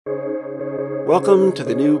Welcome to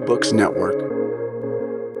the New Books Network.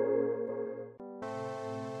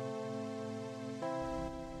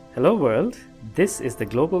 Hello world, this is the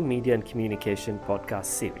Global Media and Communication podcast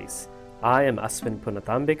series. I am Aswin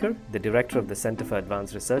Punatambekar, the Director of the Center for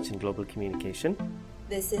Advanced Research in Global Communication.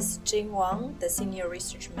 This is Jing Wang, the Senior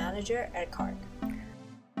Research Manager at CARG.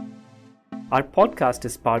 Our podcast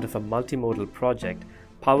is part of a multimodal project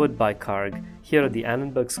powered by CARG here at the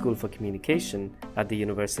Annenberg School for Communication at the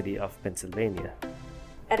University of Pennsylvania.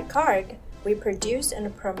 At CARG, we produce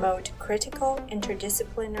and promote critical,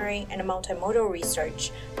 interdisciplinary, and multimodal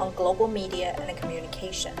research on global media and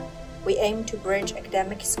communication. We aim to bridge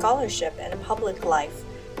academic scholarship and public life,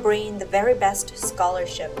 bringing the very best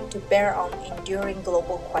scholarship to bear on enduring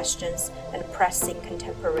global questions and pressing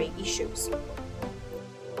contemporary issues.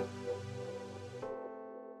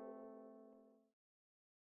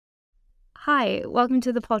 Hi, welcome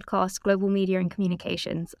to the podcast Global Media and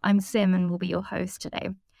Communications. I'm Sim and will be your host today.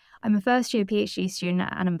 I'm a first-year PhD student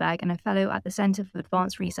at Annenberg and a fellow at the Center for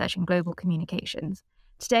Advanced Research in Global Communications.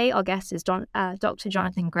 Today, our guest is Dr.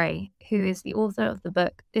 Jonathan Gray, who is the author of the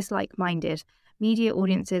book Dislike-Minded: Media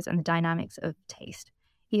Audiences and the Dynamics of Taste.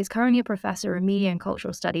 He is currently a professor of media and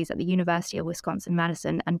cultural studies at the University of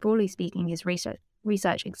Wisconsin-Madison, and broadly speaking, his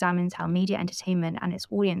research examines how media entertainment and its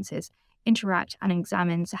audiences interact and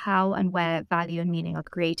examines how and where value and meaning are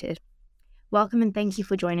created. Welcome and thank you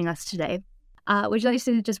for joining us today. Would you like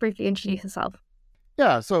to just briefly introduce yourself?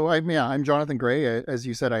 Yeah, so I'm Jonathan Gray. As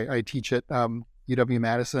you said, I teach at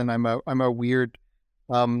UW-Madison. I'm a weird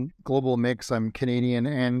global mix. I'm Canadian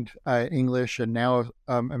and English and now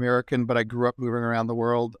American, but I grew up moving around the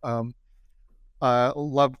world.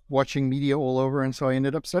 Love watching media all over, and so I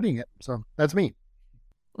ended up studying it. So that's me.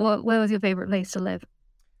 Where was your favorite place to live?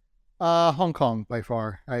 Hong Kong by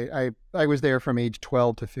far. I was there from age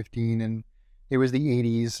 12 to 15, and it was the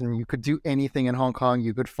 80s, and you could do anything in Hong Kong.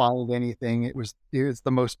 You could follow anything. It was the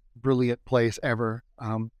most brilliant place ever.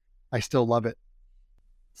 I still love it.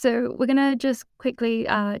 So we're going to just quickly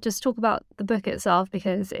just talk about the book itself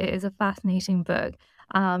because it is a fascinating book.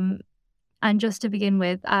 And just to begin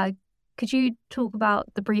with, could you talk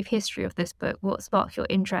about the brief history of this book? What sparked your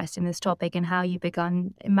interest in this topic and how you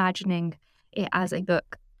began imagining it as a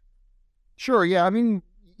book? Sure. Yeah. I mean,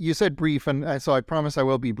 you said brief, and so I promise I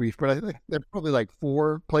will be brief, but I think there are probably like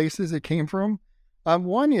 4 places it came from.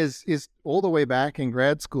 One is all the way back in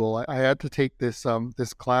grad school. I had to take this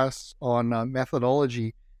class on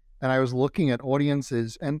methodology, and I was looking at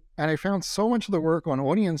audiences, and I found so much of the work on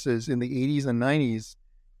audiences in the 80s and 90s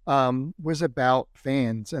was about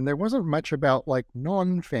fans, and there wasn't much about like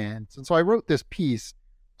non-fans. And so I wrote this piece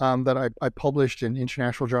that I published in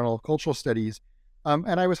International Journal of Cultural Studies.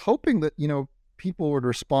 And I was hoping that, people would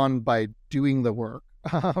respond by doing the work.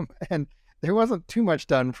 And there wasn't too much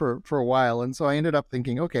done for a while. And so I ended up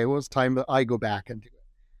thinking, okay, well, it's time that I go back and do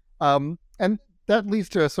it. And that leads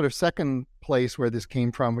to a sort of second place where this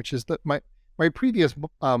came from, which is that my previous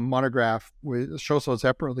monograph with Show So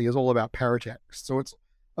Separately is all about paratext. So it's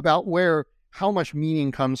about how much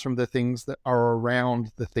meaning comes from the things that are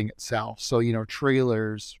around the thing itself. So,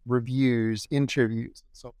 trailers, reviews, interviews,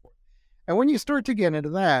 and so forth. And when you start to get into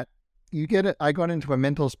that, I got into a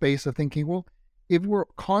mental space of thinking, well, if we're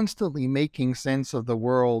constantly making sense of the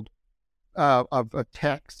world of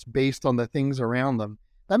texts based on the things around them,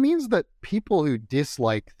 that means that people who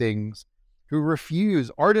dislike things, who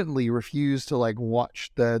ardently refuse to like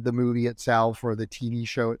watch the movie itself or the TV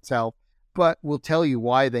show itself, but will tell you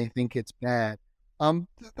why they think it's bad,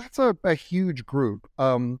 that's a huge group.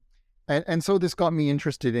 And so this got me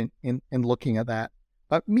interested in looking at that.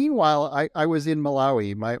 Meanwhile, I was in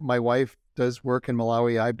Malawi. My wife does work in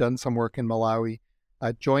Malawi. I've done some work in Malawi.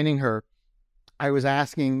 Joining her, I was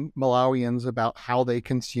asking Malawians about how they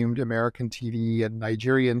consumed American TV and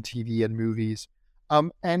Nigerian TV and movies.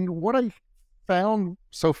 And what I found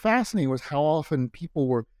so fascinating was how often people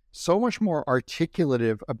were so much more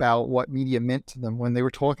articulative about what media meant to them when they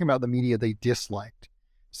were talking about the media they disliked.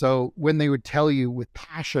 So when they would tell you with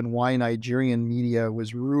passion why Nigerian media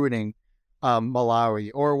was ruining Malawi,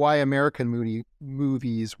 or why American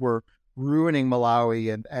movies were ruining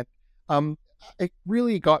Malawi, and it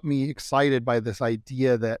really got me excited by this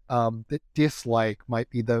idea that that dislike might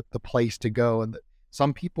be the place to go, and that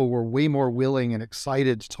some people were way more willing and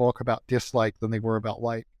excited to talk about dislike than they were about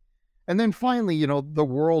like. And then finally, the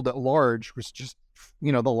world at large was just,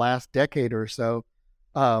 the last decade or so,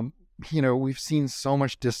 we've seen so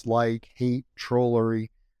much dislike, hate, trollery.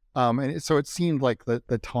 And so it seemed like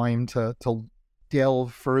the time to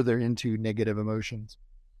delve further into negative emotions.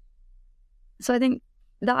 So I think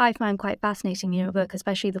that I find quite fascinating in your book,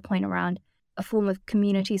 especially the point around a form of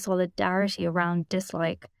community solidarity around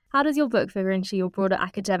dislike. How does your book figure into your broader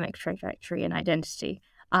academic trajectory and identity?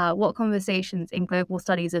 What conversations in global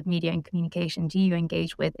studies of media and communication do you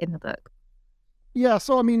engage with in the book? Yeah,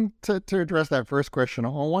 so I mean, to address that first question,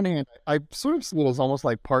 on one hand, I sort of see it as almost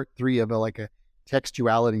like part three of a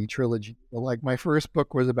textuality trilogy. Like my first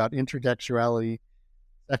book was about intertextuality,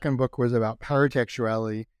 second book was about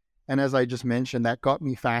paratextuality, and as I just mentioned, that got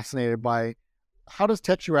me fascinated by how does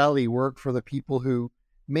textuality work for the people who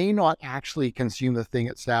may not actually consume the thing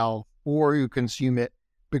itself, or who consume it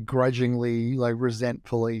begrudgingly, like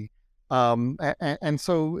resentfully. And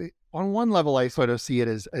so, on one level, I sort of see it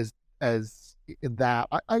as that.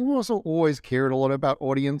 I also always cared a lot about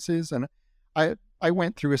audiences, and I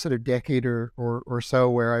went through a sort of decade or so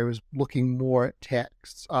where I was looking more at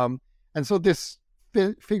texts. And so this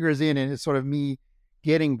figures in, and it's sort of me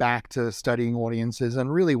getting back to studying audiences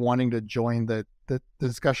and really wanting to join the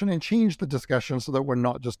discussion and change the discussion so that we're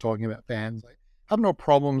not just talking about fans. I have no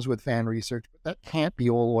problems with fan research, but that can't be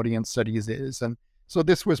all audience studies is. And so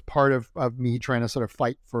this was part of me trying to sort of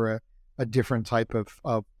fight for a different type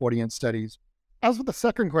of audience studies. As for the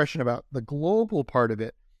second question about the global part of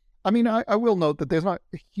it, I mean, I will note that there's not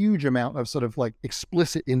a huge amount of sort of like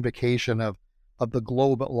explicit invocation of the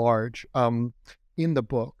globe at large in the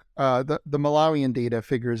book. The Malawian data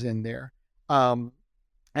figures in there. And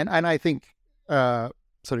I think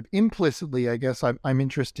sort of implicitly, I guess I'm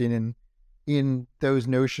interested in those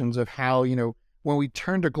notions of how, when we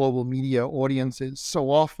turn to global media audiences, so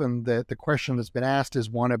often the question that's been asked is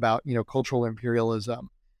one about, cultural imperialism.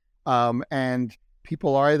 And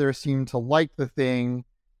people either seem to like the thing,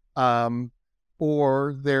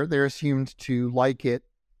 or they're assumed to like it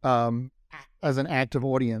as an active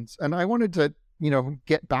audience. And I wanted to,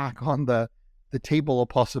 get back on the table of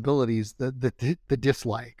possibilities, the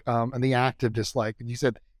dislike, and the active dislike. And you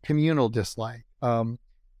said communal dislike.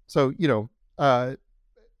 So,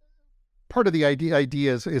 part of the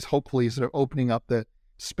idea is hopefully sort of opening up the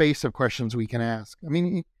space of questions we can ask. I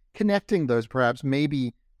mean, connecting those perhaps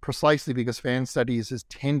maybe precisely because fan studies has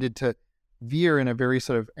tended to veer in a very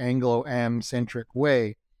sort of Anglo-Am-centric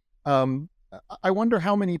way. I wonder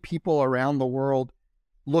how many people around the world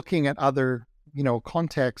looking at other,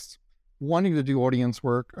 contexts, wanting to do audience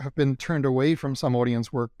work, have been turned away from some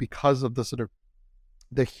audience work because of the sort of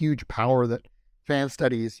the huge power that fan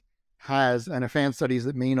studies has, and a fan studies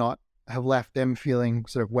that may not have left them feeling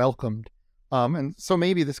sort of welcomed. And so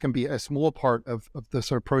maybe this can be a small part of the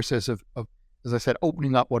sort of process of, as I said,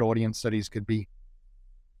 opening up what audience studies could be.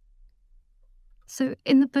 So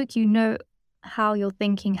in the book, you note how your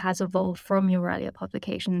thinking has evolved from your earlier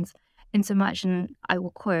publications in so much, and I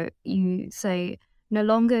will quote, you say,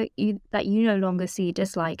 that you no longer see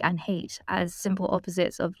dislike and hate as simple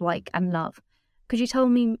opposites of like and love. Could you tell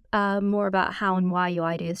me more about how and why your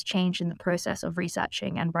ideas changed in the process of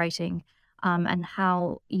researching and writing, and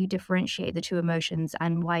how you differentiate the two emotions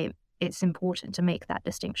and why it's important to make that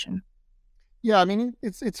distinction? Yeah, I mean,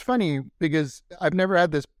 it's funny because I've never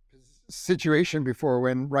had this situation before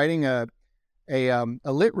when writing a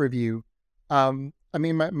lit review. I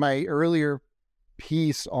mean, my earlier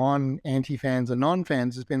piece on anti-fans and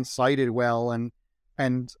non-fans has been cited well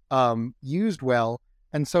and used well.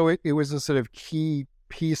 And so it was a sort of key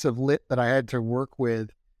piece of lit that I had to work with.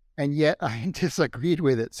 And yet I disagreed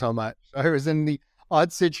with it so much. I was in the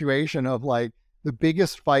odd situation of like the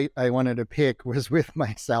biggest fight I wanted to pick was with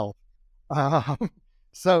myself.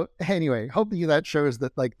 So anyway, hopefully that shows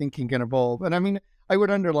that like thinking can evolve. And I mean, I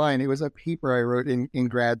would underline, it was a paper I wrote in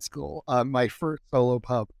grad school, my first solo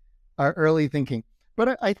pub, early thinking.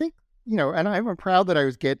 But I think, and I'm proud that I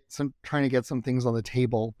was trying to get some things on the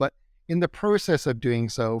table. But in the process of doing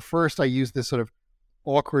so, first I used this sort of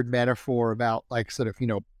awkward metaphor about like sort of,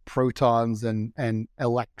 protons and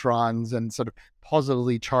electrons and sort of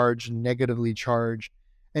positively charged and negatively charged.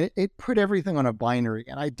 And it put everything on a binary.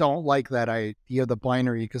 And I don't like that idea of the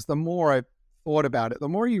binary, because the more I've thought about it, the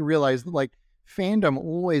more you realize that like fandom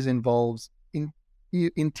always involves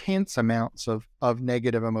intense amounts of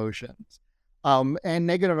negative emotions. And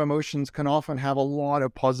negative emotions can often have a lot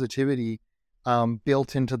of positivity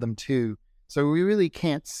built into them too. So we really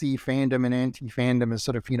can't see fandom and anti-fandom as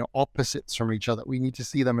sort of, opposites from each other. We need to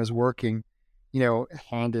see them as working,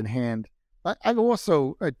 hand in hand. I've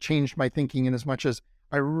also changed my thinking in as much as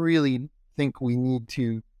I really think we need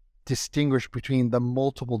to distinguish between the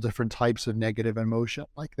multiple different types of negative emotion.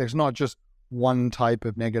 Like there's not just one type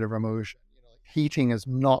of negative emotion. Hating is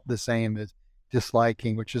not the same as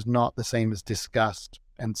disliking, which is not the same as disgust,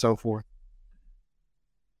 and so forth.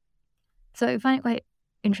 So I find it quite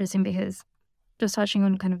interesting because just touching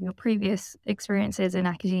on kind of your previous experiences in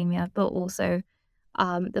academia, but also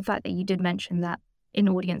the fact that you did mention that in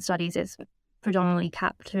audience studies, it's predominantly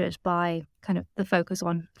captured by kind of the focus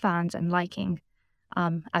on fans and liking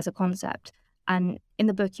as a concept. And in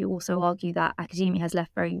the book, you also argue that academia has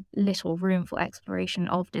left very little room for exploration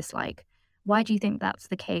of dislike. Why do you think that's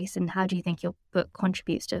the case, and how do you think your book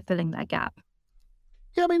contributes to filling that gap?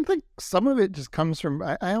 Yeah, I mean, I think some of it just comes from,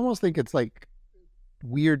 I almost think it's like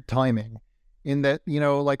weird timing in that,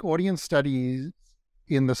 like audience studies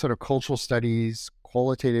in the sort of cultural studies,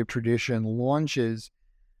 qualitative tradition launches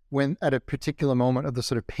when at a particular moment of the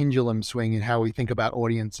sort of pendulum swing in how we think about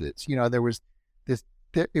audiences.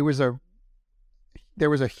 There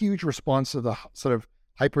was a huge response to the sort of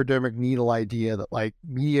hypodermic needle idea that like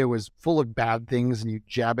media was full of bad things and you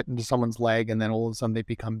jab it into someone's leg and then all of a sudden they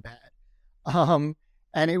become bad.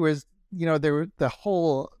 And it was, the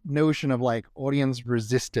whole notion of like audience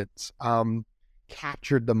resistance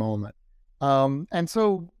captured the moment. And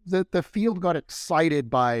so the field got excited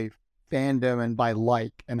by fandom and by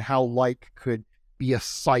like, and how like could be a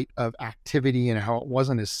site of activity and how it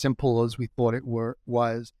wasn't as simple as we thought it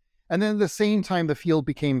was. And then at the same time, the field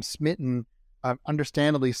became smitten,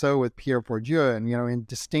 understandably so, with Pierre Bourdieu. And, in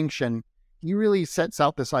Distinction, he really sets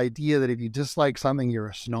out this idea that if you dislike something, you're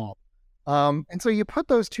a snob. And so you put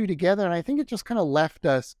those two together, and I think it just kind of left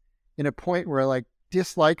us in a point where like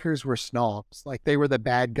dislikers were snobs, like they were the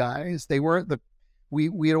bad guys. They weren't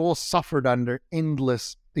we had all suffered under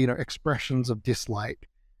endless, expressions of dislike.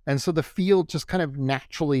 And so the field just kind of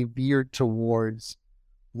naturally veered towards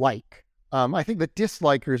like. I think the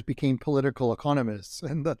dislikers became political economists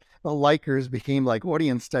and the likers became like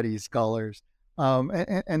audience studies scholars.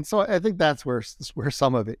 And so I think that's where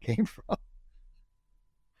some of it came from.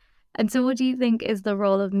 And so what do you think is the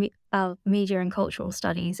role of media and cultural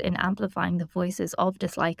studies in amplifying the voices of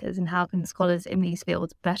dislikers, and how can scholars in these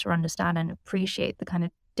fields better understand and appreciate the kind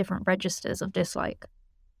of different registers of dislike?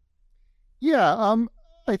 Yeah,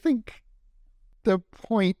 I think the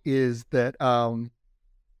point is that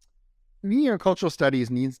media and cultural studies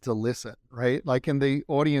needs to listen, right? Like in the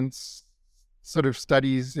audience sort of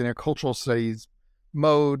studies, in a cultural studies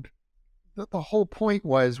mode, the whole point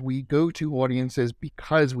was we go to audiences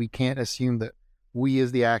because we can't assume that we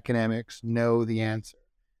as the academics know the answer.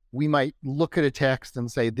 We might look at a text and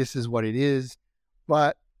say, this is what it is,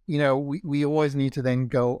 but, we always need to then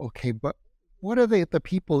go, okay, but what are the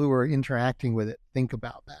people who are interacting with it think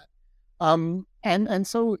about that? And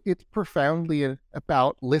so it's profoundly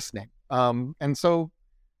about listening. And so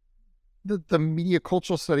the media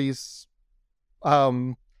cultural studies,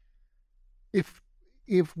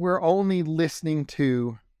 if we're only listening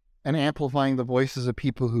to and amplifying the voices of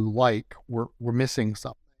people who like, we're missing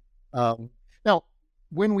something. Now,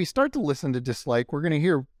 when we start to listen to dislike, we're going to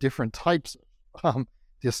hear different types of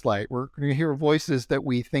dislike. We're going to hear voices that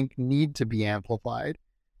we think need to be amplified.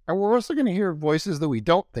 And we're also going to hear voices that we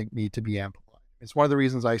don't think need to be amplified. It's one of the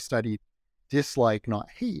reasons I studied dislike, not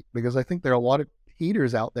hate, because I think there are a lot of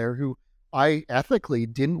haters out there who I ethically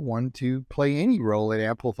didn't want to play any role in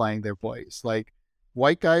amplifying their voice. Like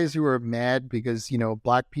white guys who are mad because,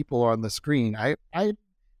 black people are on the screen.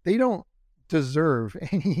 They don't deserve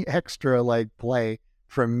any extra like play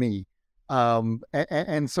from me.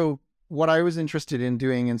 And so what I was interested in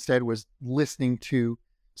doing instead was listening to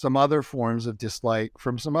some other forms of dislike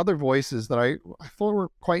from some other voices that I thought were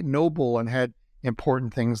quite noble and had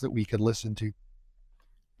important things that we could listen to.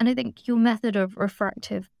 And I think your method of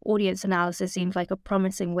refractive audience analysis seems like a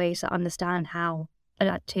promising way to understand how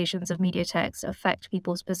adaptations of media text affect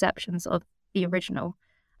people's perceptions of the original.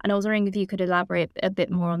 And I was wondering if you could elaborate a bit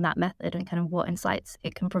more on that method and kind of what insights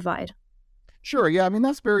it can provide. Sure. Yeah. I mean,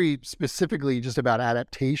 that's very specifically just about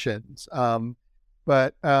adaptations.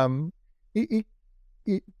 But it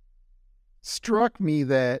struck me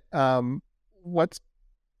that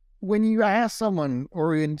when you ask someone or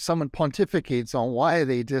when someone pontificates on why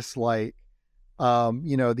they dislike,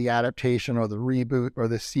 the adaptation or the reboot or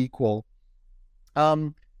the sequel,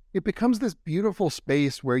 it becomes this beautiful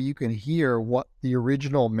space where you can hear what the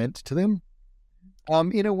original meant to them,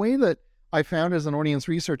 in a way that I found as an audience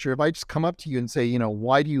researcher. If I just come up to you and say,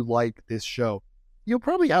 why do you like this show? You'll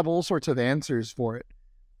probably have all sorts of answers for it.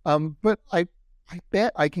 But I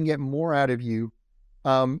bet I can get more out of you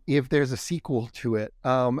if there's a sequel to it.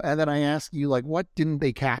 And then I ask you, like, what didn't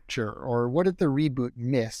they capture, or what did the reboot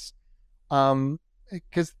miss?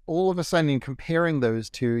 Because all of a sudden, in comparing those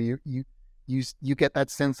two, you get that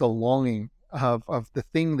sense of longing of the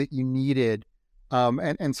thing that you needed.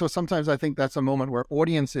 And so sometimes I think that's a moment where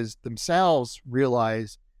audiences themselves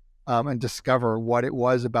realize and discover what it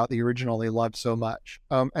was about the original they loved so much.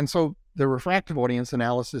 And so the refractive audience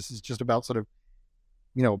analysis is just about sort of,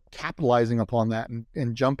 capitalizing upon that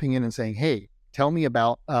and jumping in and saying, hey, tell me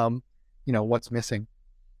about, what's missing.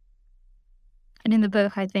 And in the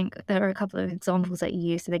book, I think there are a couple of examples that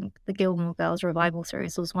you used. I think the Gilmore Girls revival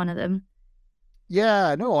series was one of them.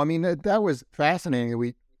 Yeah, no, I mean, that was fascinating.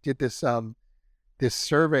 We did this this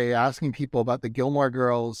survey asking people about the Gilmore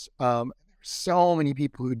Girls. So many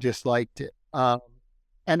people who disliked it.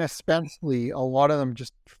 And especially a lot of them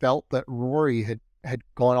just felt that Rory had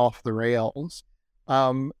gone off the rails.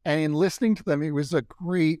 And in listening to them, it was a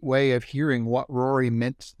great way of hearing what Rory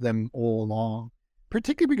meant to them all along,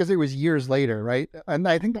 particularly because it was years later, right? And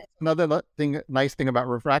I think that's another nice thing about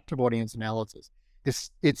refractive audience analysis.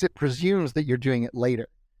 It presumes that you're doing it later.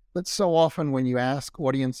 But so often when you ask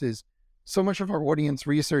audiences, so much of our audience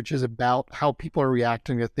research is about how people are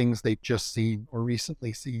reacting to things they've just seen or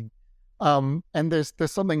recently seen. And there's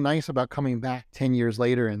something nice about coming back 10 years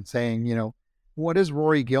later and saying, what has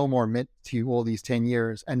Rory Gilmore meant to you all these 10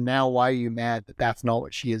 years? And now why are you mad that that's not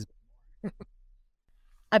what she is?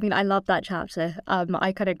 I mean, I love that chapter.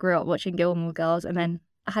 I kind of grew up watching Gilmore Girls and then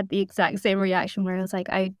I had the exact same reaction where I was like,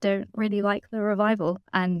 I don't really like the revival.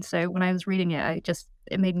 And so when I was reading it,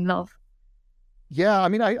 it made me laugh. Yeah, I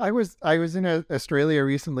mean, I was in Australia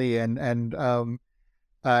recently, and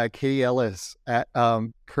Katie Ellis at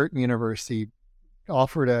Curtin University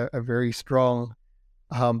offered a very strong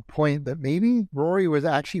point that maybe Rory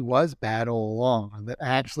was bad all along, and that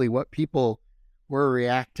actually what people were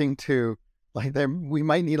reacting to, like, we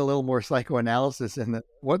might need a little more psychoanalysis, and that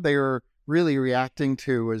what they were really reacting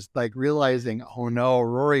to was like realizing, oh no,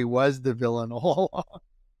 Rory was the villain all along.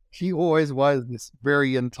 She always was this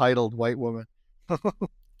very entitled white woman.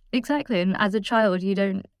 Exactly. And as a child, you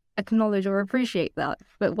don't acknowledge or appreciate that.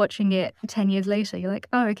 But watching it 10 years later, you're like,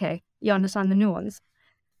 oh, okay, you understand the nuance.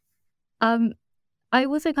 I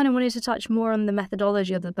also kind of wanted to touch more on the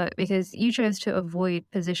methodology of the book because you chose to avoid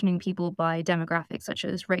positioning people by demographics such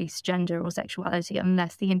as race, gender, or sexuality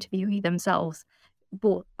unless the interviewee themselves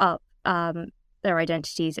brought up their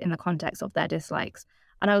identities in the context of their dislikes.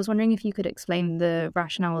 And I was wondering if you could explain the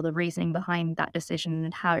rationale or the reasoning behind that decision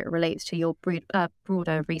and how it relates to your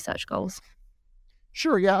broader research goals.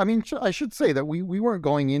 Sure, yeah. I mean, I should say that we weren't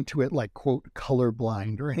going into it like, quote,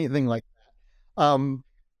 colorblind or anything like that.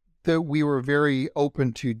 That we were very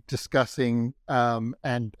open to discussing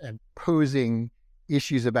and posing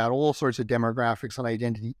issues about all sorts of demographics and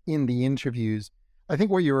identity in the interviews. I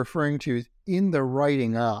think what you're referring to is in the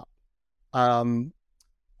writing up.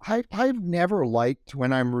 I've never liked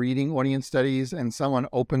when I'm reading audience studies and someone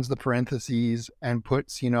opens the parentheses and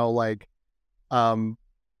puts,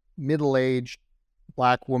 middle-aged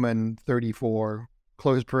Black woman, 34,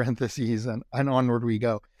 close parentheses, and onward we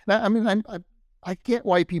go. Now, I mean, I get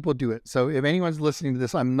why people do it. So if anyone's listening to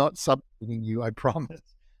this, I'm not substituting you, I promise.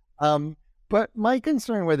 But my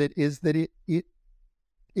concern with it is that it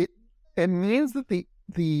means that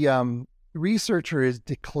the researcher is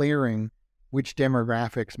declaring which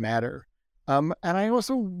demographics matter. And I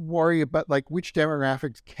also worry about like which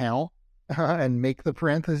demographics count and make the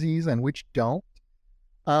parentheses and which don't.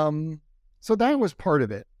 So that was part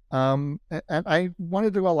of it. And I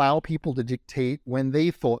wanted to allow people to dictate when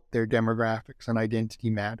they thought their demographics and identity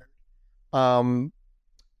mattered.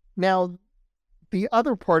 Now, the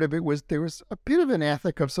other part of it was there was a bit of an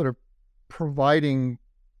ethic of sort of providing,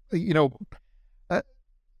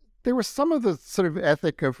 there was some of the sort of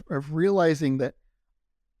ethic of realizing that,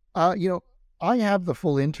 I have the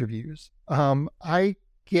full interviews. I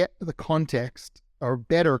get the context or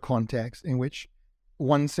better context in which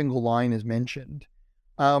one single line is mentioned.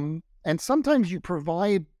 And sometimes you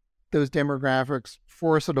provide those demographics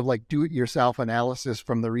for sort of like do-it-yourself analysis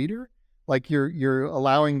from the reader. Like you're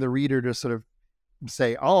allowing the reader to sort of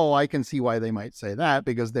say, oh, I can see why they might say that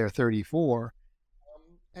because they're 34.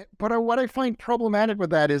 But what I find problematic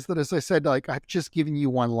with that is that, as I said, like I've just given you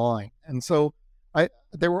one line. And so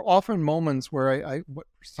there were often moments where what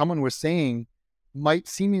someone was saying might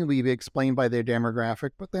seemingly be explained by their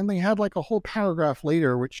demographic, but then they had like a whole paragraph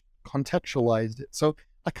later which contextualized it. So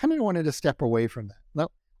I kind of wanted to step away from that. Now,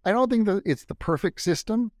 I don't think that it's the perfect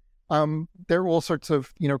system. There are all sorts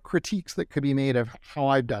of, critiques that could be made of how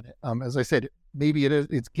I've done it. As I said, maybe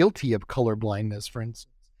it's guilty of color blindness, for instance.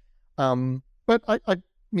 But I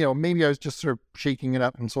maybe I was just sort of shaking it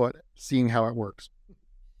up and seeing how it works.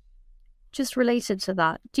 Just related to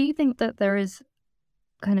that, do you think that there is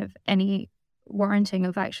kind of any warranting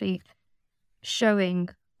of actually showing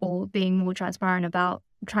or being more transparent about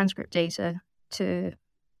transcript data to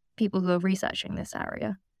people who are researching this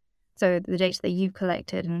area? So the data that you've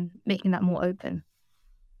collected and making that more open.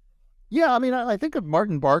 Yeah, I mean, I think of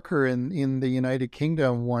Martin Barker in the United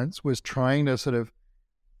Kingdom once was trying to sort of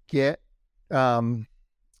get,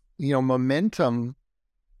 momentum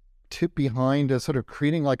to behind a sort of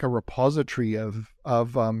creating like a repository of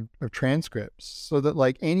transcripts so that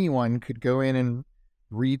like anyone could go in and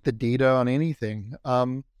read the data on anything.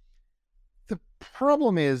 The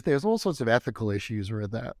problem is there's all sorts of ethical issues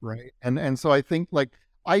with that, right? And so I think like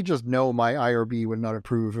I just know my IRB would not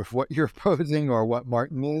approve of what you're posing or what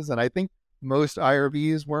Martin is, and I think most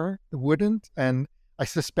IRBs wouldn't, and I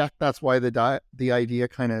suspect that's why the idea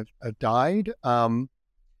kind of died.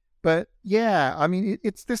 But yeah, I mean,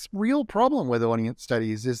 it's this real problem with audience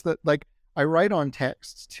studies is that like I write on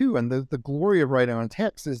texts too. And the glory of writing on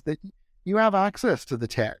text is that you have access to the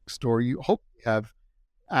text, or you hope you have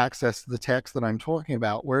access to the text that I'm talking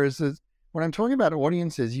about. Whereas when I'm talking about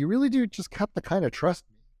audiences, you really do just have to kind of trust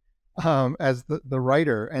me as the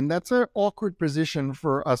writer. And that's an awkward position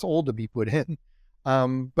for us all to be put in.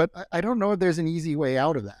 But I don't know if there's an easy way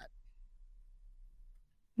out of that.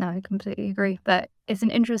 No, I completely agree. But it's an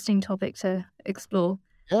interesting topic to explore.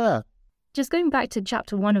 Yeah. Just going back to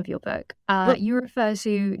chapter 1 of your book, you refer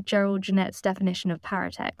to Gerald Genette's definition of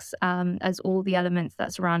paratext as all the elements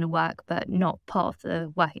that surround a work but not part of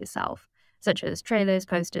the work itself, such as trailers,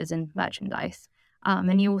 posters, and merchandise.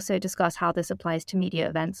 And you also discuss how this applies to media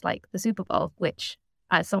events like the Super Bowl, which,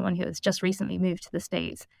 as someone who has just recently moved to the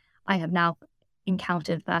States, I have now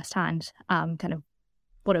encountered firsthand kind of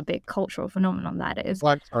what a big cultural phenomenon that is.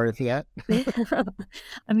 Well, I'm sorry for that.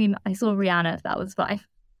 I mean, I saw Rihanna, that was fine.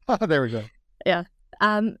 Oh, there we go. Yeah.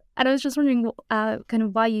 And I was just wondering kind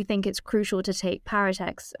of why you think it's crucial to take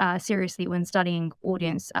paratext seriously when studying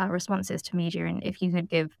audience responses to media, and if you could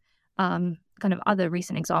give kind of other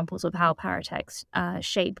recent examples of how paratext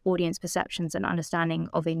shape audience perceptions and understanding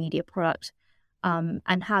of a media product.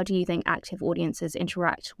 And how do you think active audiences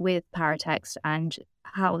interact with paratext and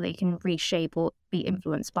how they can reshape or be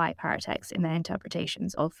influenced by paratext in their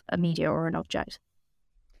interpretations of a media or an object?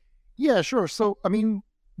 Yeah, sure. So, I mean,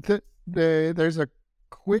 there's a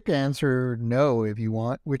quick answer, no, if you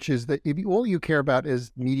want, which is that if all you care about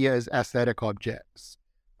is media as aesthetic objects,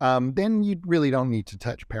 then you really don't need to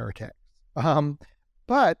touch paratext.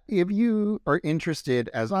 But if you are interested,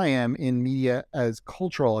 as I am, in media as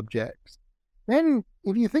cultural objects, then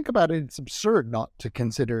if you think about it, it's absurd not to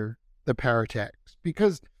consider the paratext,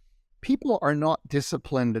 because people are not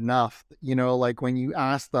disciplined enough. Like when you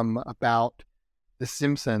ask them about The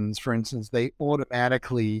Simpsons, for instance, they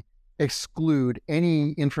automatically exclude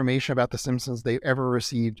any information about The Simpsons they've ever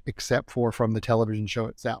received except for from the television show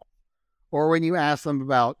itself. Or when you ask them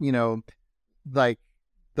about, like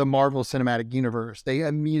the Marvel Cinematic Universe, they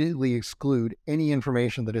immediately exclude any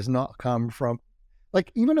information that has not come from, like,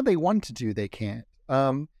 even if they want to, they can't.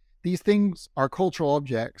 These things are cultural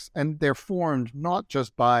objects, and they're formed not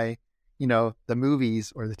just by, the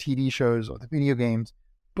movies or the TV shows or the video games,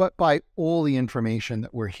 but by all the information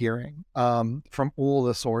that we're hearing from all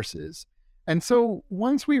the sources. And so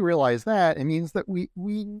once we realize that, it means that we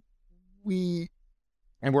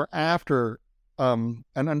and we're after an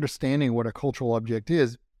understanding what a cultural object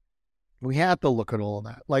is, we have to look at all of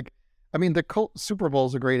that. Like, I mean, the Super Bowl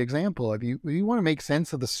is a great example. If you want to make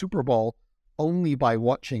sense of the Super Bowl only by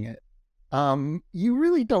watching it, you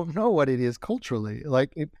really don't know what it is culturally.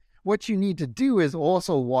 Like, what you need to do is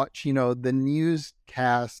also watch, the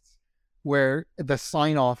newscasts where the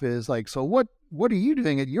sign off is like, so what are you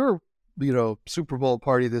doing at your, Super Bowl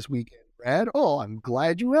party this weekend, Brad? Oh, I'm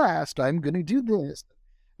glad you asked. I'm going to do this.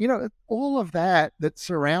 All of that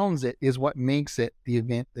surrounds it is what makes it the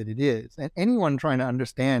event that it is. And anyone trying to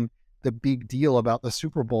understand the big deal about the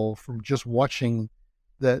Super Bowl from just watching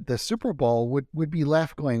the Super Bowl would be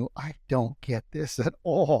left going, I don't get this at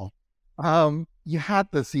all. You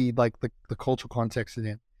had to see like the cultural context it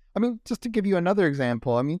in. I mean, just to give you another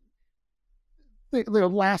example, I mean, the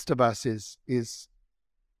Last of Us is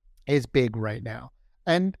big right now.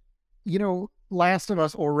 And, Last of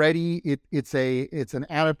Us already, it's an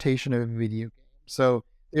adaptation of a video game. So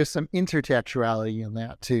there's some intertextuality in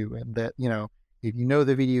that too. And that, if you know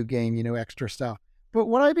the video game, you know extra stuff. But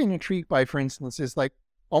what I've been intrigued by, for instance, is like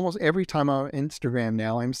almost every time I'm on Instagram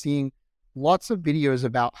now, I'm seeing lots of videos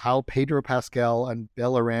about how Pedro Pascal and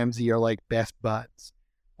Bella Ramsey are like best buds,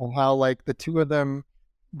 and how like the two of them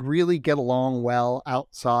really get along well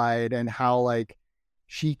outside, and how like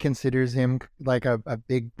she considers him like a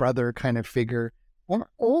big brother kind of figure. And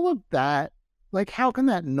all of that, like, how can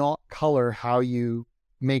that not color how you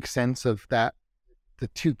make sense of that, the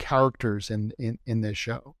two characters in this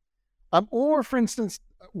show? Or for instance,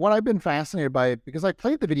 what I've been fascinated by, because I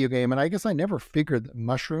played the video game and I guess I never figured that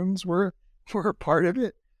mushrooms were a part of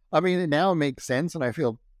it. I mean, it now makes sense, and I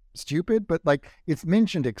feel stupid, but like it's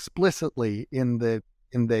mentioned explicitly in the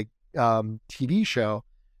TV show,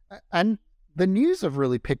 and the news have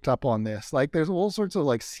really picked up on this. Like, there's all sorts of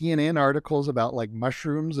like CNN articles about like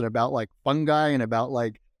mushrooms and about like fungi and about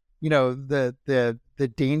like, the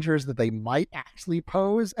dangers that they might actually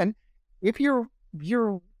pose. And if you're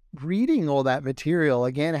reading all that material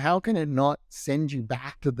again, how can it not send you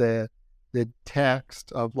back to the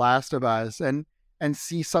text of Last of Us and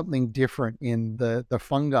see something different in the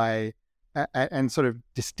fungi and sort of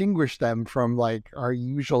distinguish them from like our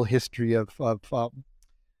usual history of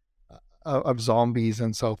zombies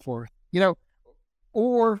and so forth,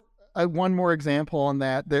 or one more example on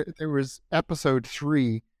that. There was episode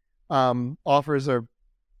 3, offers a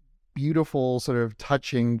beautiful sort of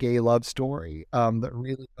touching gay love story, that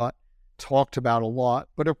really got talked about a lot.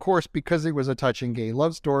 But of course, because it was a touching gay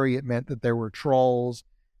love story, it meant that there were trolls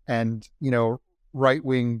and,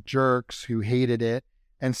 right-wing jerks who hated it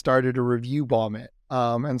and started to review bomb it.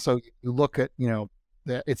 And so you look at,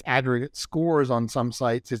 its aggregate scores on some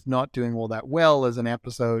sites, it's not doing all that well as an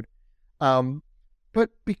episode. But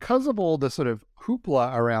because of all the sort of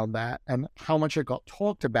hoopla around that and how much it got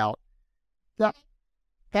talked about, that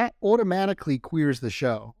automatically queers the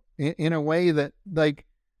show in a way that like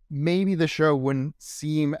maybe the show wouldn't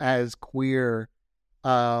seem as queer,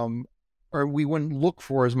 or we wouldn't look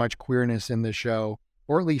for as much queerness in the show,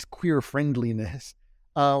 or at least queer friendliness,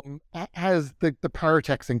 as the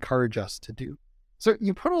paratext encourage us to do. So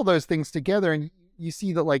you put all those things together and you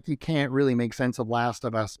see that like you can't really make sense of Last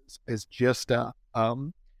of Us as just a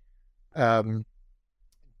TV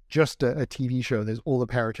show. There's all the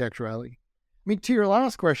paratextuality. I mean, to your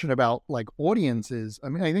last question about like audiences, I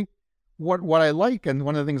mean, I think what I like, and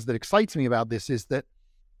one of the things that excites me about this is that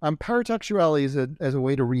paratextuality is as a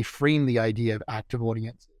way to reframe the idea of active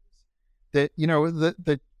audiences. That,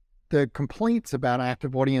 the complaints about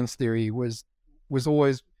active audience theory was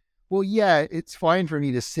always, well, yeah, it's fine for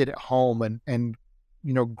me to sit at home and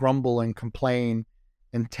grumble and complain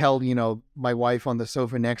and tell, my wife on the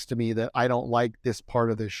sofa next to me that I don't like this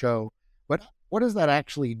part of the show. But what does that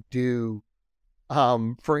actually do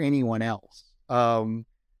for anyone else? And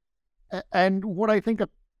what I think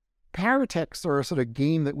paratexts are a sort of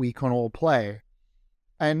game that we can all play.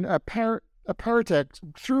 And through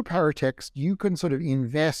paratext, you can sort of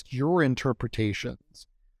invest your interpretations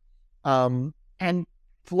and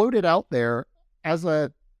float it out there as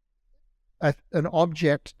an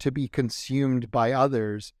object to be consumed by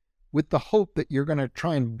others, with the hope that you're going to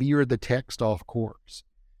try and veer the text off course.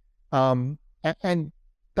 And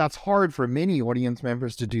that's hard for many audience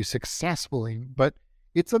members to do successfully, but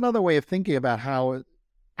it's another way of thinking about how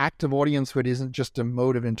active audiencehood isn't just a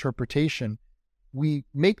mode of interpretation. We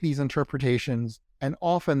make these interpretations and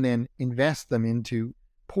often then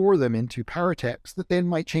pour them into paratexts that then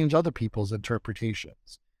might change other people's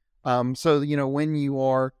interpretations. So, when you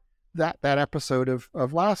are that episode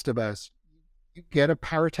of Last of Us, you get a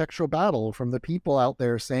paratextual battle from the people out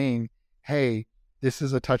there saying, hey, this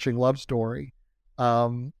is a touching love story.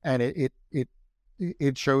 And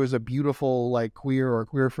it shows a beautiful, like, queer or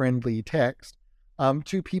queer friendly text,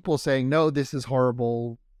 to people saying, no, this is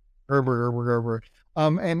horrible.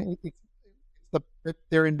 And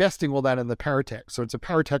they're investing all that in the paratext. So it's a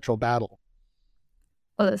paratextual battle.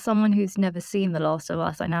 Well, as someone who's never seen The Last of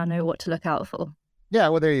Us, I now know what to look out for. Yeah,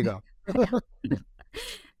 well, there you go.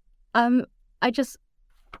 I just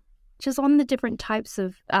on the different types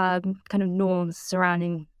of kind of norms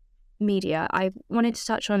surrounding media, I wanted to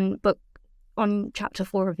touch on chapter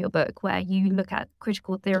 4 of your book, where you look at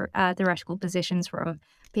critical theoretical positions from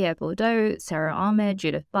Pierre Bourdieu, Sarah Ahmed,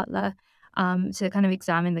 Judith Butler, to kind of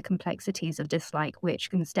examine the complexities of dislike, which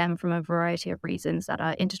can stem from a variety of reasons that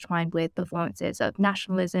are intertwined with performances of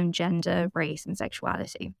nationalism, gender, race, and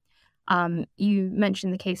sexuality. You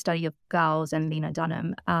mentioned the case study of Giles and Lena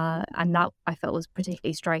Dunham, and that I felt was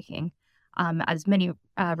particularly striking, as many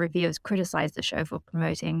reviewers criticized the show for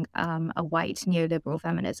promoting a white neoliberal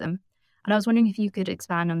feminism. And I was wondering if you could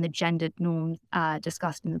expand on the gendered norms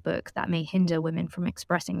discussed in the book that may hinder women from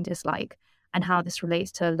expressing dislike, and how this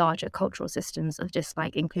relates to larger cultural systems of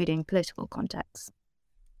dislike, including political contexts.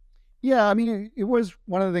 Yeah, I mean, it was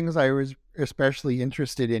one of the things I was especially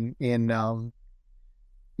interested in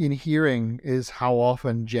hearing is how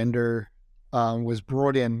often gender was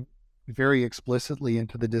brought in very explicitly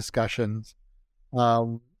into the discussions,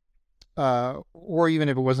 or even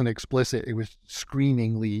if it wasn't explicit, it was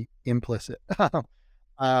screamingly implicit.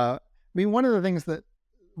 I mean, one of the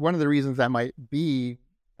reasons that might be,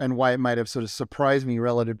 and why it might have sort of surprised me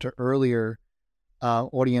relative to earlier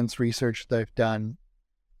audience research that I've done,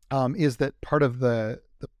 is that part of the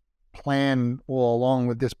plan all along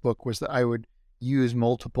with this book was that I would use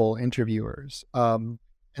multiple interviewers. And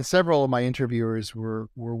several of my interviewers were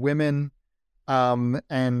women.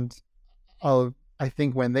 And I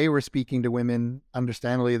think when they were speaking to women,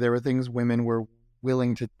 understandably, there were things women were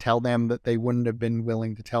willing to tell them that they wouldn't have been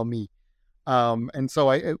willing to tell me. And so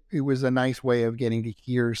it was a nice way of getting to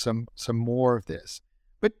hear some more of this.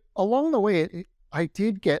 But along the way, I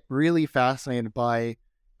did get really fascinated by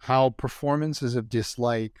how performances of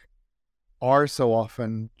dislike are so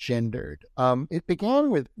often gendered. It began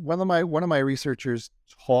with one of my researchers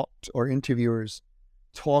interviewers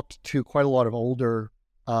talked to quite a lot of older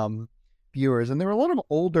viewers, and there were a lot of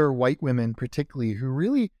older white women, particularly, who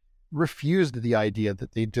really refused the idea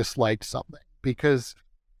that they disliked something because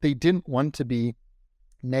they didn't want to be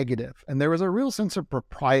negative, and there was a real sense of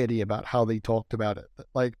propriety about how they talked about it. That,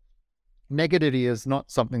 like, negativity is not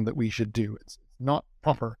something that we should do; it's not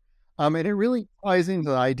proper. And it really ties into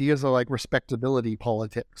the ideas of like respectability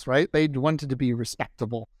politics, right? They wanted to be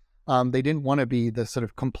respectable. They didn't want to be the sort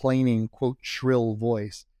of complaining, quote, shrill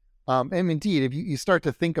voice. And indeed, if you start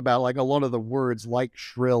to think about like a lot of the words like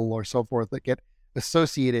shrill or so forth that get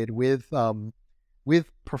associated with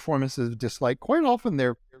performances of dislike, quite often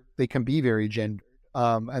they can be very gendered,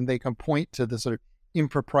 and they can point to the sort of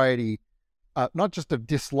impropriety, not just of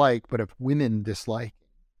dislike, but of women dislike.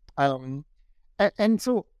 And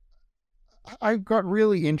so I got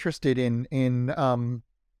really interested in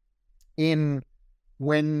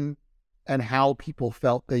when and how people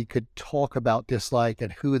felt they could talk about dislike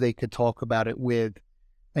and who they could talk about it with,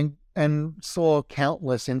 and saw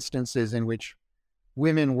countless instances in which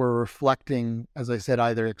women were reflecting, as I said,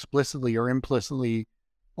 either explicitly or implicitly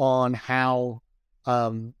on how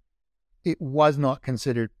it was not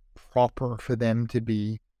considered proper for them to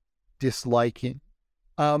be disliking.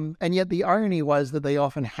 And yet the irony was that they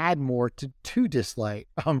often had more to dislike,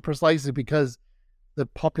 precisely because the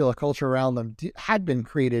popular culture around them had been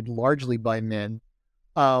created largely by men,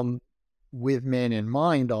 with men in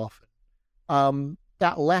mind often.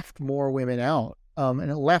 That left more women out, and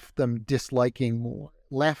it left them disliking more,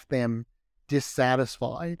 left them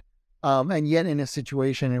dissatisfied, and yet in a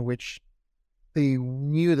situation in which they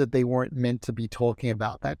knew that they weren't meant to be talking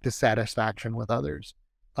about that dissatisfaction with others.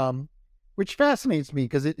 Which fascinates me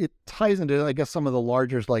because it ties into, I guess, some of the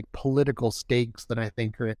larger like political stakes that I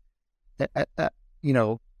think are,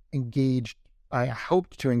 engaged. I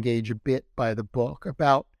hoped to engage a bit by the book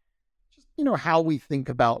about just, how we think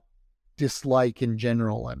about dislike in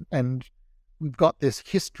general. And we've got this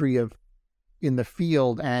history in the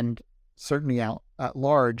field and certainly out at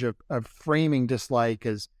large of framing dislike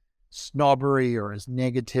as snobbery or as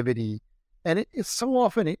negativity. And it's so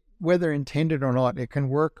often, whether intended or not, it can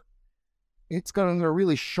work. It's got a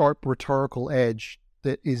really sharp rhetorical edge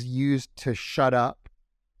that is used to shut up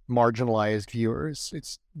marginalized viewers.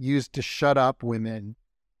 It's used to shut up women.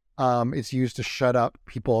 It's used to shut up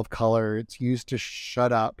people of color. It's used to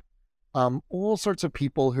shut up all sorts of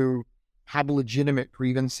people who have legitimate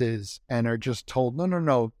grievances and are just told,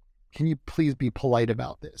 no, can you please be polite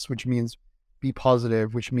about this? Which means be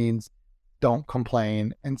positive, which means don't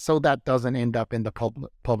complain. And so that doesn't end up in the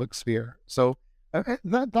public sphere. So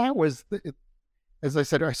that was, as I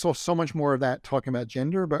said, I saw so much more of that talking about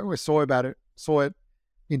gender, but I saw it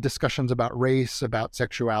in discussions about race, about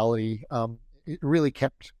sexuality. It really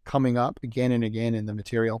kept coming up again and again in the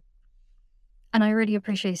material. And I really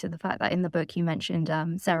appreciated the fact that in the book you mentioned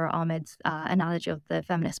Sarah Ahmed's analogy of the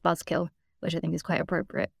feminist buzzkill, which I think is quite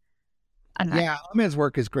appropriate. And Ahmed's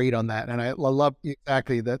work is great on that, and I love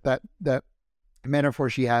exactly that metaphor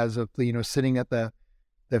she has of sitting at the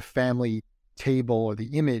family table, or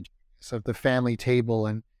the image of the family table,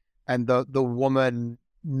 and the woman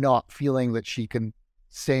not feeling that she can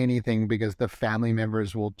say anything because the family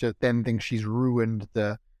members will just then think she's ruined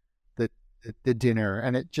the dinner.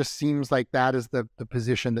 And it just seems like that is the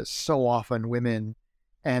position that so often women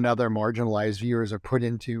and other marginalized viewers are put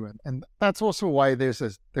into, and that's also why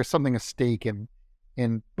there's something at stake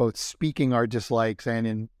in both speaking our dislikes and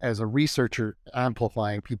in, as a researcher,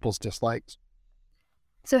 amplifying people's dislikes.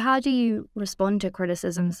 So how do you respond to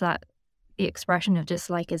criticisms that the expression of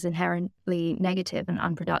dislike is inherently negative and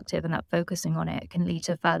unproductive, and that focusing on it can lead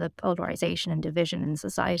to further polarization and division in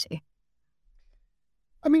society?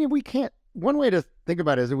 I mean, one way to think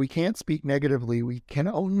about it is that we can't speak negatively. We can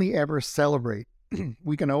only ever celebrate.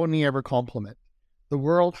 We can only ever compliment. The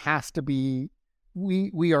world has to be,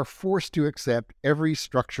 we are forced to accept every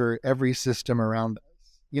structure, every system around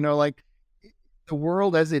us. Like the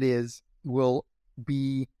world as it is will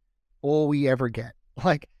be all we ever get.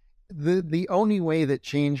 Like the only way that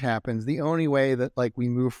change happens, the only way that like we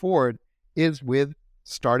move forward is with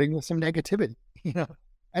starting with some negativity,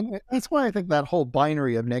 and that's why I think that whole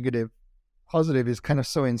binary of negative, positive is kind of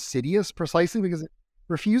so insidious, precisely because it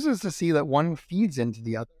refuses to see that one feeds into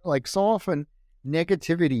the other. Like so often,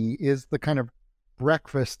 negativity is the kind of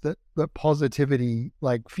breakfast that positivity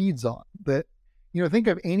like feeds on. That think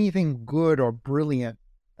of anything good or brilliant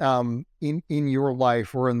in your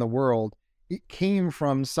life or in the world. It came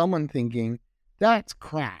from someone thinking, that's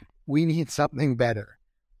crap. We need something better.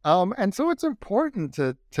 And so it's important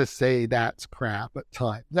to say that's crap at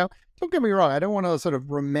times. Now, don't get me wrong. I don't want to sort of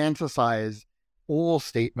romanticize all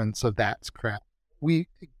statements of that's crap. The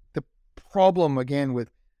problem again with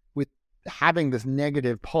having this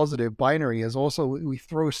negative positive binary is also we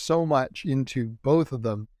throw so much into both of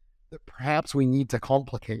them that perhaps we need to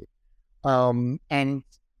complicate. And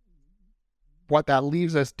what that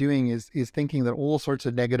leaves us doing is thinking that all sorts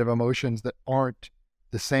of negative emotions that aren't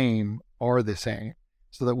the same are the same.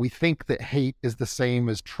 So that we think that hate is the same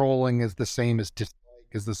as trolling, is the same as dislike,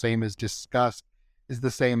 is the same as disgust, is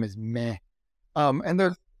the same as meh. And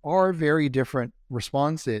there are very different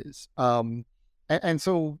responses. And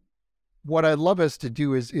so what I'd love us to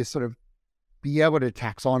do is sort of be able to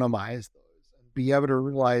taxonomize those and be able to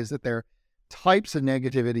realize that there are types of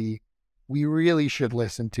negativity we really should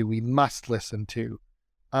listen to, we must listen to.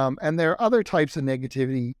 And there are other types of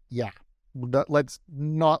negativity, let's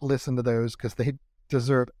not listen to those because they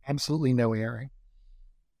deserve absolutely no airing.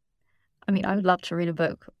 I mean, I would love to read a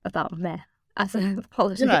book about meh as a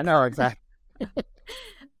politics. Yeah, no, exactly.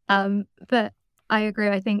 But I agree.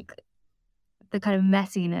 I think the kind of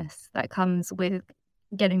messiness that comes with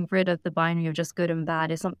getting rid of the binary of just good and bad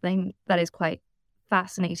is something that is quite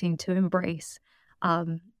fascinating to embrace.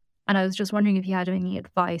 And I was just wondering if you had any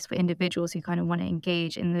advice for individuals who kind of want to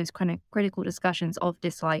engage in those kind of critical discussions of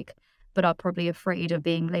dislike, but are probably afraid of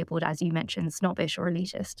being labeled, as you mentioned, snobbish or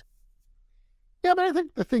elitist. Yeah, but I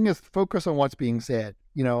think the thing is focus on what's being said,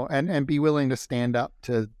 and be willing to stand up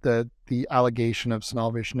to the allegation of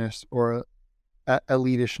snobbishness or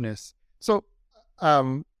elitishness. So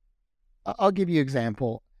I'll give you an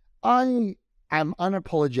example. I am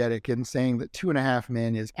unapologetic in saying that 2.5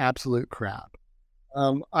 Men is absolute crap.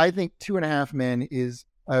 I think 2.5 Men is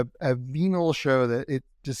a venal show that it's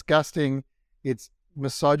disgusting. It's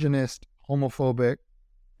misogynist, homophobic,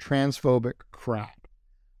 transphobic crap.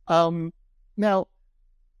 Now,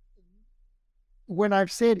 when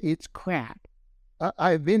I've said it's crap,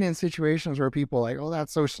 I've been in situations where people are like, oh,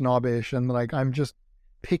 that's so snobbish. And like, I'm just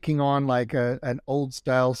picking on like an old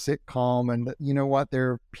style sitcom. And you know what?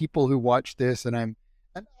 There are people who watch this and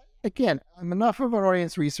again, I'm enough of an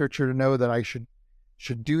audience researcher to know that I should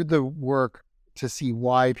do the work to see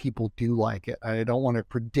why people do like it. I don't want to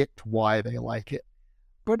predict why they like it.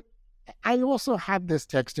 But I also have this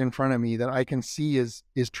text in front of me that I can see is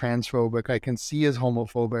transphobic. I can see is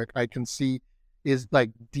homophobic. I can see is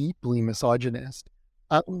like deeply misogynist.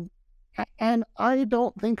 And I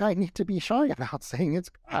don't think I need to be shy about saying it's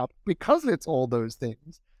crap because it's all those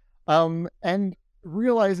things. And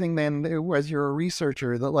realizing then as you're a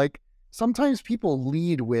researcher that like sometimes people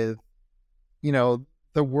lead with,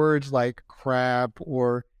 the words like crap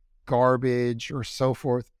or garbage or so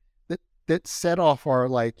forth that set off our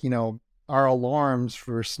our alarms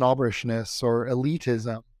for snobbishness or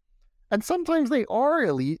elitism. And sometimes they are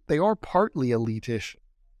elite, they are partly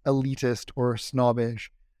elitist or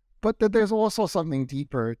snobbish, but that there's also something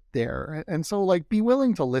deeper there. And so like be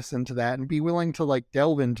willing to listen to that and be willing to like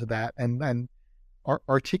delve into that and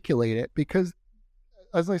articulate it, because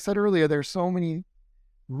as I said earlier, there's so many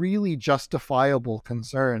really justifiable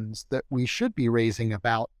concerns that we should be raising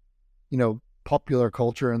about, popular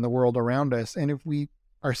culture and the world around us. And if we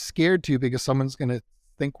are scared to because someone's going to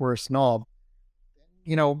think we're a snob,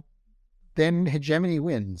 then hegemony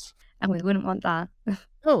wins. And we wouldn't want that.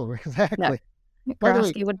 Oh, exactly. No. By the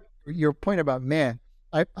way, your point about man,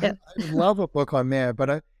 I love a book on man,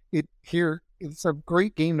 but it's a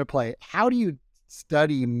great game to play. How do you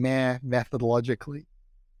study man methodologically?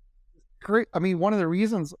 Great. I mean, one of the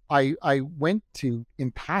reasons I went to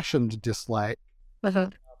impassioned dislike,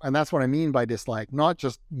 and that's what I mean by dislike, not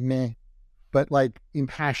just meh, but like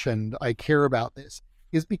impassioned, I care about this,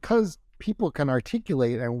 is because people can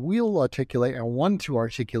articulate and will articulate and want to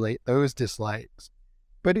articulate those dislikes.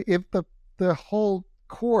 But if the whole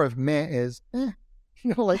core of meh is,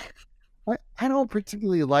 like, I don't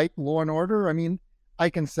particularly like Law and Order. I mean, I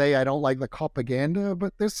can say I don't like the propaganda,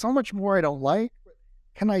 but there's so much more I don't like.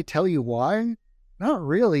 Can I tell you why? Not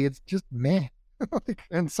really. It's just meh.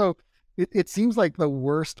 And so it seems like the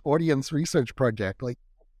worst audience research project, like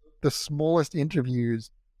the smallest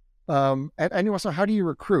interviews. And also, how do you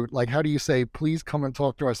recruit? Like, how do you say, please come and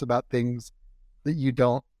talk to us about things that you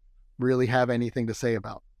don't really have anything to say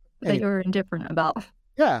about. That you're indifferent about.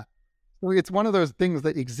 Yeah. Well, it's one of those things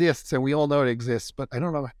that exists and we all know it exists, but I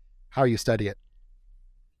don't know how you study it.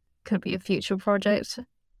 Could be a future project.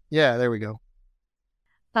 Yeah, there we go.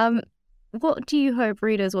 What do you hope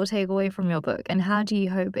readers will take away from your book, and how do you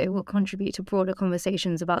hope it will contribute to broader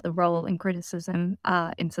conversations about the role and criticism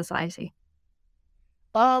in society?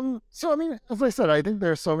 So I mean, as I said, I think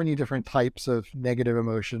there are so many different types of negative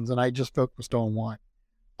emotions, and I just focused on one.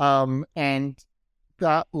 And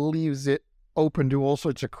that leaves it open to all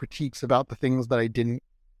sorts of critiques about the things that I didn't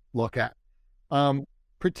look at.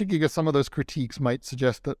 Particularly because some of those critiques might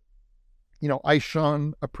suggest that, I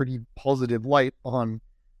shone a pretty positive light on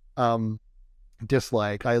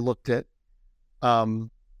dislike. I looked at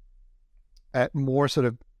more sort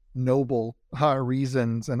of noble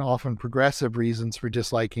reasons and often progressive reasons for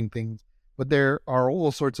disliking things, but there are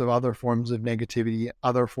all sorts of other forms of negativity,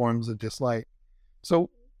 other forms of dislike. So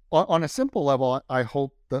on a simple level, I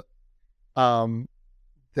hope that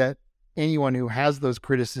that anyone who has those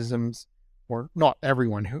criticisms, or not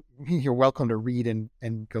everyone, who you're welcome to read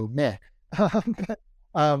and go meh,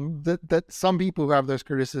 that some people who have those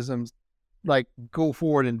criticisms like go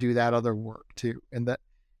forward and do that other work too, and that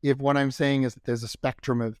if what I'm saying is that there's a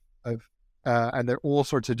spectrum of and there are all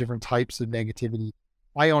sorts of different types of negativity,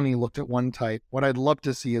 I only looked at one type. What I'd love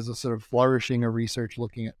to see is a sort of flourishing of research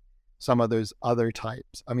looking at some of those other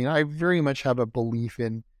types. I mean, I very much have a belief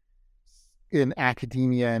in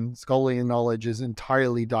academia, and scholarly knowledge is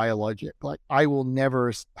entirely dialogic. Like, I will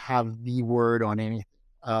never have the word on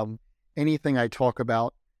anything. Anything I talk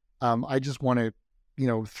about, I just want to,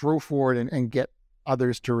 throw forward and get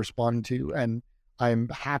others to respond to. And I'm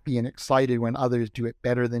happy and excited when others do it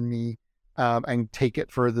better than me, and take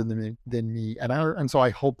it further than me. And so I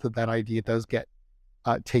hope that idea does get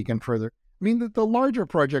taken further. I mean, the larger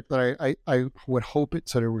project that I would hope it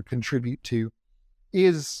sort of would contribute to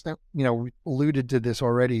is, we alluded to this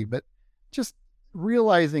already, but just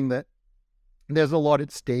realizing that there's a lot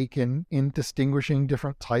at stake in distinguishing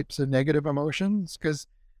different types of negative emotions. Because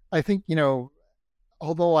I think,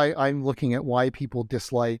 although I'm looking at why people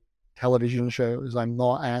dislike television shows, I'm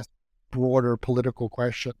not asked broader political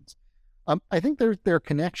questions. I think there are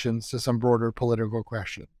connections to some broader political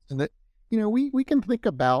questions, and that, we can think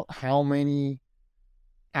about how many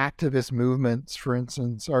activist movements, for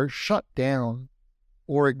instance, are shut down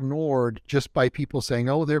or ignored just by people saying,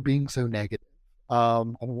 oh, they're being so negative.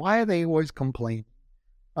 And why are they always complaining?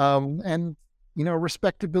 And,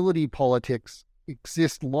 respectability politics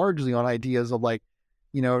exist largely on ideas of like,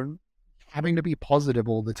 having to be positive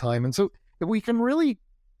all the time. And so if we can really,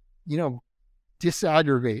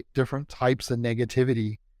 disaggregate different types of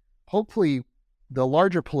negativity, hopefully the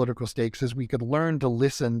larger political stakes is we could learn to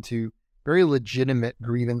listen to very legitimate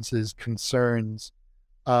grievances, concerns,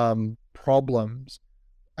 problems,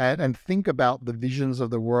 and think about the visions of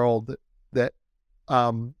the world that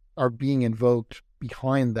are being invoked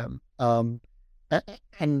behind them,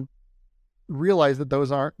 and realize that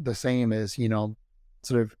those aren't the same as,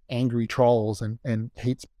 sort of angry trolls and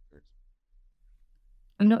hate speakers.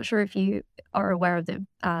 I'm not sure if you are aware of the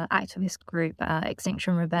activist group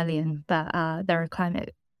Extinction Rebellion, but they're a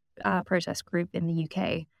climate protest group in the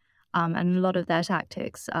UK. And a lot of their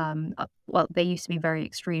tactics, they used to be very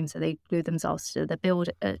extreme. So they glued themselves to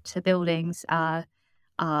buildings.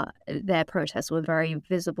 Their protests were very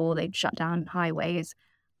visible. They'd shut down highways.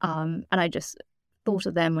 And I just thought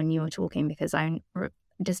of them when you were talking, because I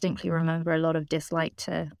distinctly remember a lot of dislike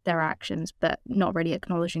to their actions, but not really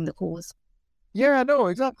acknowledging the cause. Yeah, no,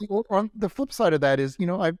 exactly. Well, on the flip side of that is,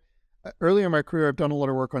 I've earlier in my career, I've done a lot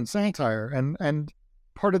of work on satire, and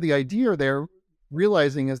part of the idea there,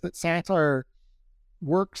 realizing, is that satire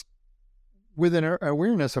works with an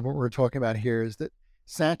awareness of what we're talking about here, is that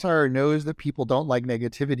satire knows that people don't like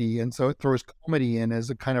negativity, and so it throws comedy in as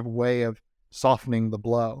a kind of way of softening the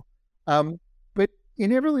blow. But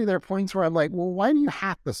inevitably there are points where I'm like, well, why do you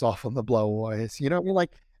have to soften the blow, boys?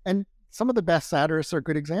 And some of the best satirists are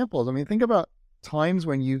good examples. I mean, think about times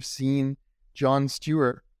when you've seen Jon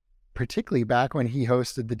Stewart, particularly back when he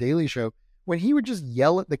hosted The Daily Show, when he would just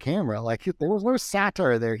yell at the camera. Like, there was no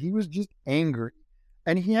satire there. He was just angry.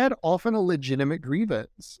 And he had often a legitimate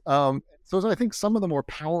grievance. So I think some of the more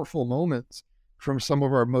powerful moments from some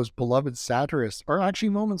of our most beloved satirists are actually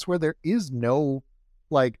moments where there is no,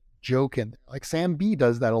 like, joke in there. Like, Sam B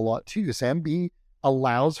does that a lot too. Sam B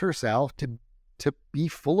allows herself to be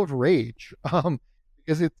full of rage,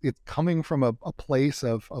 because it's coming from a place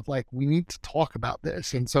of like, we need to talk about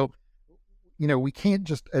this. And so, we can't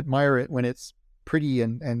just admire it when it's pretty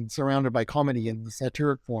and surrounded by comedy in the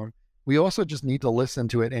satiric form. We also just need to listen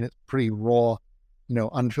to it in its pretty raw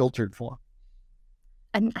unfiltered form.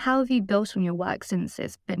 And how have you built on your work since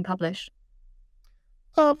it's been published?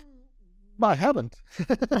 I haven't.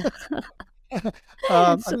 So,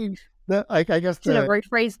 I mean, I guess should I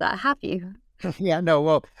rephrase that? Have you? yeah, no,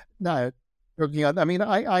 well, no, joking on. I mean,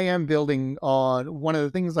 I am building on one of the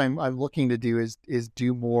things I'm looking to do is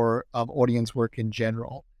do more audience work in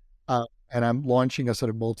general, and I'm launching a sort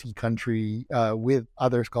of multi-country with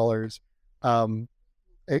other scholars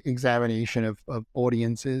examination of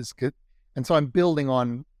audiences, and so I'm building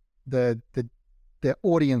on the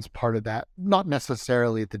audience part of that, not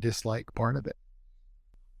necessarily the dislike part of it.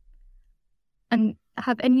 And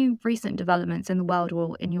have any recent developments in the world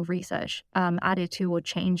or in your research added to or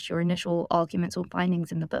changed your initial arguments or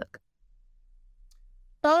findings in the book?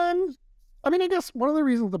 I mean, I guess one of the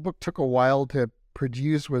reasons the book took a while to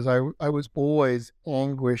produce was I was always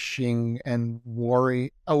anguishing and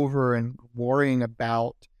worrying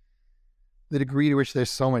about the degree to which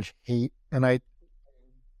there's so much hate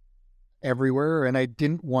everywhere, and I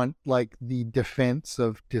didn't want like the defense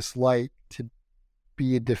of dislike to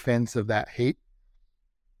be a defense of that hate.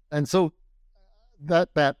 And so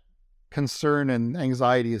that concern and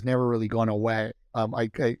anxiety has never really gone away.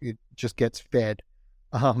 It just gets fed.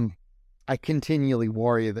 I continually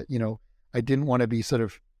worry that, I didn't want to be sort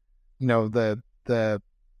of, the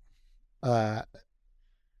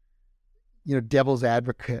devil's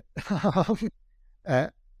advocate.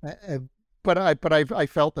 But I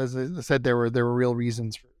felt, as I said, there were real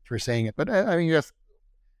reasons for saying it. But I mean, yes,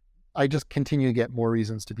 I just continue to get more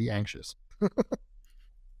reasons to be anxious.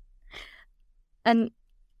 And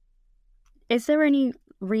is there any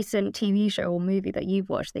recent TV show or movie that you've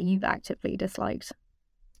watched that you've actively disliked?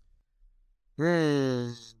 I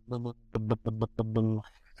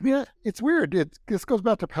mean, it's weird. This goes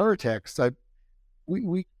back to paratext.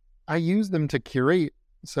 I use them to curate,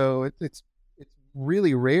 so it's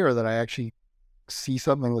really rare that I actually see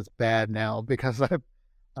something that's bad now, because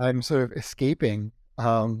I'm sort of escaping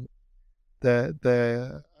I'm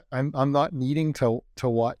not needing to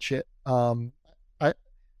watch it.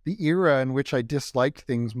 The era in which I disliked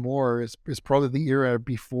things more is probably the era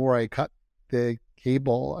before I cut the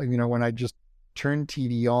cable. When I just turn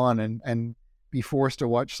TV on and be forced to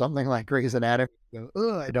watch something like Grey's Anatomy,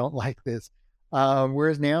 I don't like this.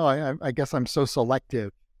 Whereas now I guess I'm so selective.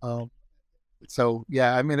 So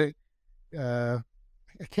yeah, I mean, I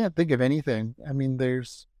can't think of anything. I mean,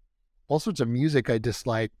 there's all sorts of music I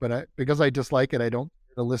dislike, but because I dislike it, I don't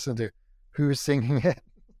listen to who's singing it.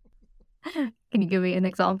 Can you give me an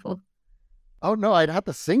example? Oh no, I'd have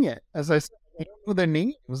to sing it. As I said, I don't know their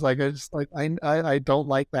names. Like I don't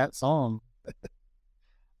like that song.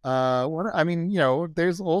 I mean,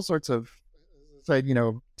 there's all sorts of, say,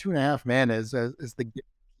 2.5 Men is the gift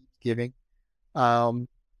keeps giving.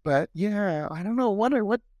 But yeah, I don't know what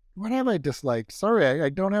have I disliked. Sorry, I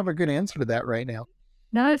don't have a good answer to that right now.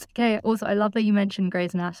 No, it's okay. Also, I love that you mentioned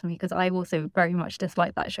Grey's Anatomy, because I also very much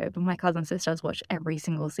dislike that show, but my cousin sisters watch every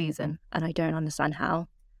single season, and I don't understand how.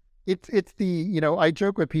 It's the, I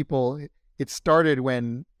joke with people, it started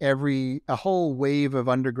when a whole wave of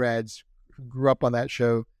undergrads who grew up on that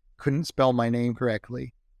show couldn't spell my name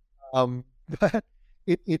correctly. But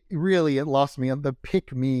it really lost me on the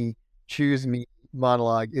pick me, choose me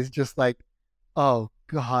monologue is just like, oh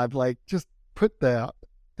God, like just put the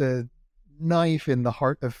knife in the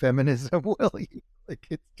heart of feminism, will you? Like,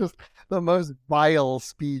 it's just the most vile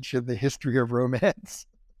speech in the history of romance.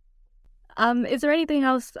 Is there anything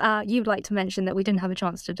else you'd like to mention that we didn't have a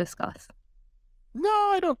chance to discuss? No,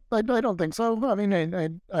 I don't think so. I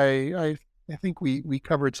mean, I think we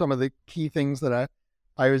covered some of the key things that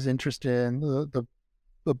I was interested in the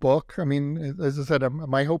book. I mean, as I said,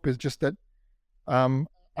 my hope is just that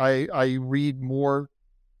I read more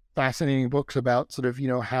fascinating books about sort of,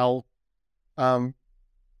 how I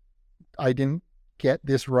didn't get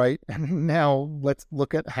this right, and now let's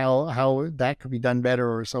look at how that could be done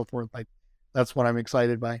better, or so forth. Like, that's what I'm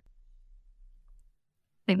excited by. I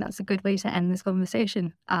think that's a good way to end this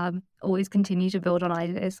conversation. Always continue to build on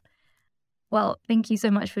ideas. Well, thank you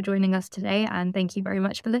so much for joining us today, and thank you very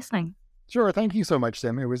much for listening. Sure, thank you so much,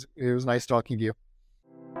 Sim. It was nice talking to you.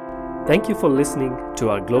 Thank you for listening to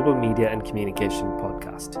our Global Media and Communication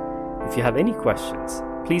podcast. If you have any questions,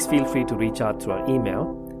 please feel free to reach out through our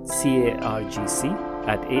email,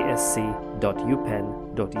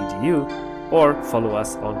 cargc@asc.upenn.edu, or follow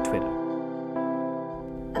us on Twitter.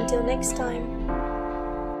 Until next time.